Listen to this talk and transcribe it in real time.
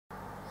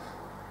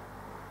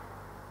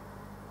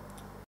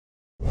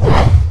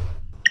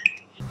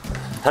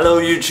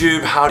Hello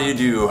YouTube, how do you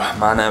do?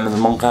 My name is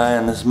Monkaiy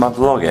and this is my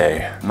vlog.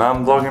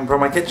 I'm vlogging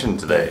from my kitchen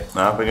today.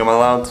 I think I'm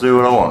allowed to do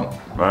what I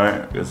want,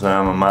 right? Because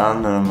I'm a man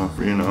and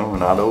I'm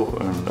an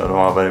adult and I don't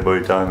have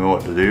anybody telling me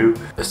what to do.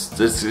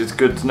 It's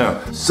good to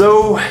know.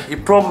 So,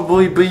 you've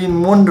probably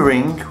been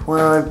wondering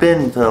where I've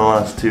been for the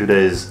last 2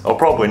 days. Or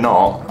probably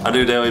not. I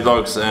do daily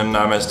vlogs and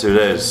I missed 2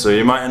 days. So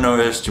you might have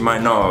noticed, you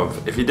might not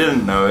have. If you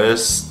didn't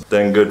notice,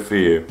 then good for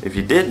you. If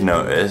you did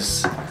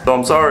notice, so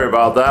I'm sorry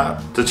about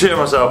that. To cheer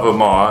myself up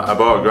more, I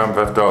bought Grand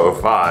Theft Auto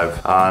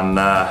 5 and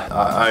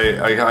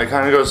I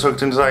kind of got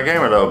sucked into that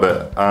game a little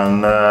bit,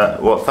 and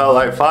what felt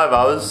like 5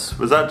 hours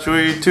was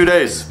actually 2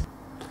 days.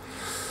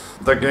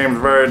 That game's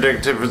very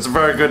addictive. It's a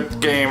very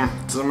good game.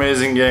 It's an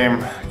amazing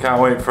game.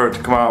 Can't wait for it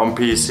to come out on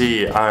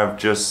PC. I have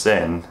just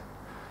seen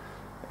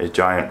a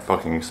giant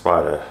fucking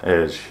spider. It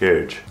is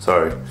huge.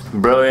 Sorry.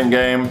 Brilliant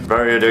game,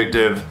 very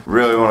addictive.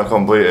 Really want to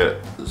complete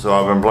it. So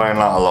I've been playing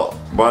that a lot.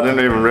 But I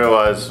didn't even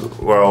realize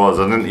where I was.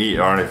 I didn't eat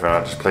or anything,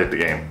 I just played the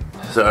game.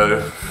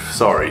 So,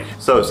 sorry.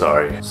 So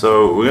sorry.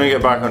 So we're gonna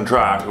get back on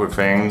track with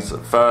things.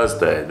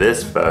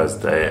 This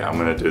Thursday, I'm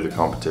gonna do the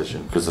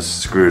competition because I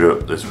screwed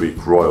up this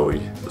week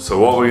royally. So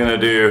what we're gonna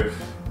do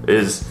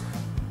is,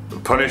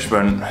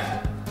 punishment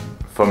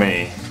for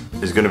me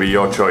is gonna be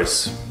your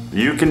choice.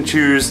 You can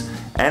choose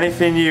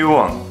anything you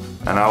want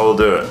and I will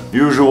do it.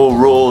 Usual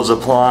rules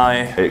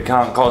apply. It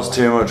can't cost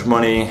too much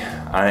money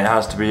and it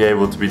has to be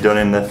able to be done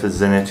in the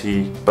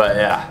vicinity. But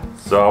yeah,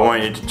 so I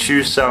want you to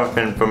choose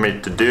something for me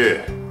to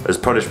do as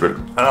punishment.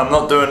 And I'm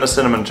not doing the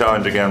cinnamon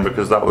challenge again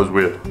because that was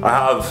weird. I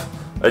have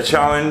a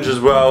challenge as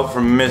well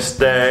from Miss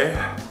Day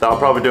that I'll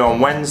probably do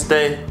on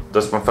Wednesday.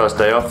 That's my first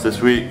day off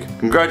this week.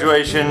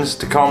 Congratulations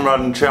to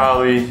Conrad and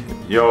Charlie.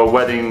 Your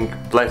wedding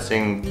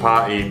blessing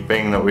party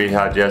thing that we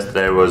had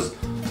yesterday was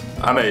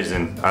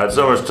amazing. I had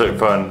so much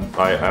fun.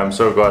 I'm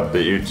so glad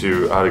that you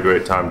two had a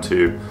great time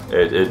too.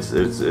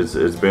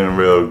 It's been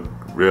real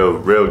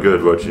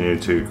good watching you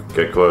two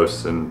get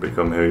close and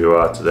become who you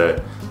are today.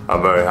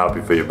 I'm very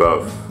happy for you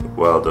both.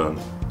 Well done.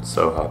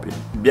 So happy.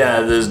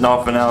 Yeah, there's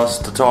nothing else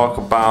to talk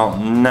about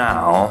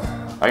now.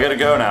 I gotta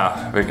go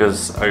now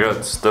because I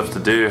got stuff to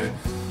do.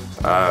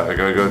 I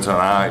gotta go to an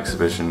art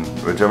exhibition,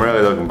 which I'm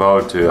really looking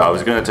forward to. I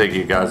was gonna take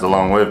you guys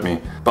along with me,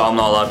 but I'm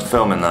not allowed to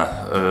film in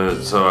there,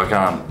 so I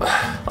can't.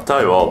 I'll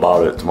tell you all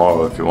about it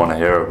tomorrow if you want to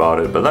hear about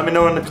it, but let me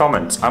know in the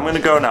comments. I'm gonna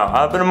go now.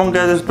 I've been a Monkaiy,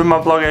 this has been my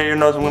vlog. Your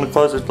nose. I'm gonna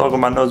close this vlog on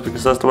my nose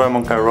because that's the way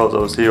Monkaiy rolls. I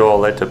will see you all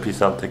later.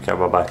 Peace out, take care,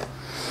 bye bye.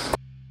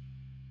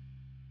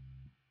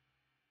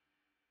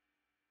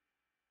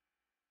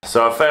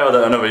 So I failed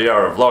at another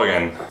year of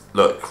vlogging.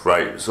 Look,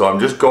 right, so I'm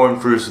just going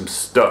through some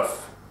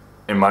stuff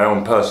in my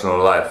own personal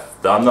life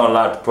that I'm not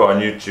allowed to put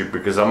on YouTube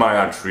because I might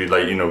actually,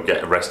 like, you know,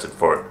 get arrested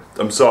for it.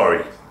 I'm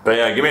sorry. But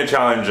yeah, give me a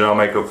challenge and I'll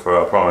make up for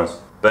it, I promise.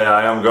 But yeah,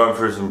 I am going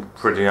through some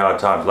pretty hard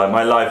times. Like,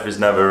 my life is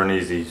never an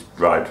easy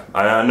ride.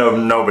 I know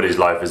nobody's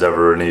life is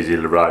ever an easy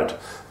ride.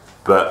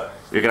 But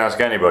you can ask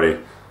anybody.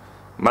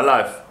 My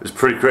life is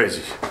pretty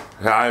crazy.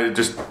 I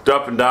just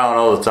up and down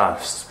all the time.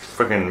 It's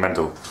freaking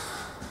mental.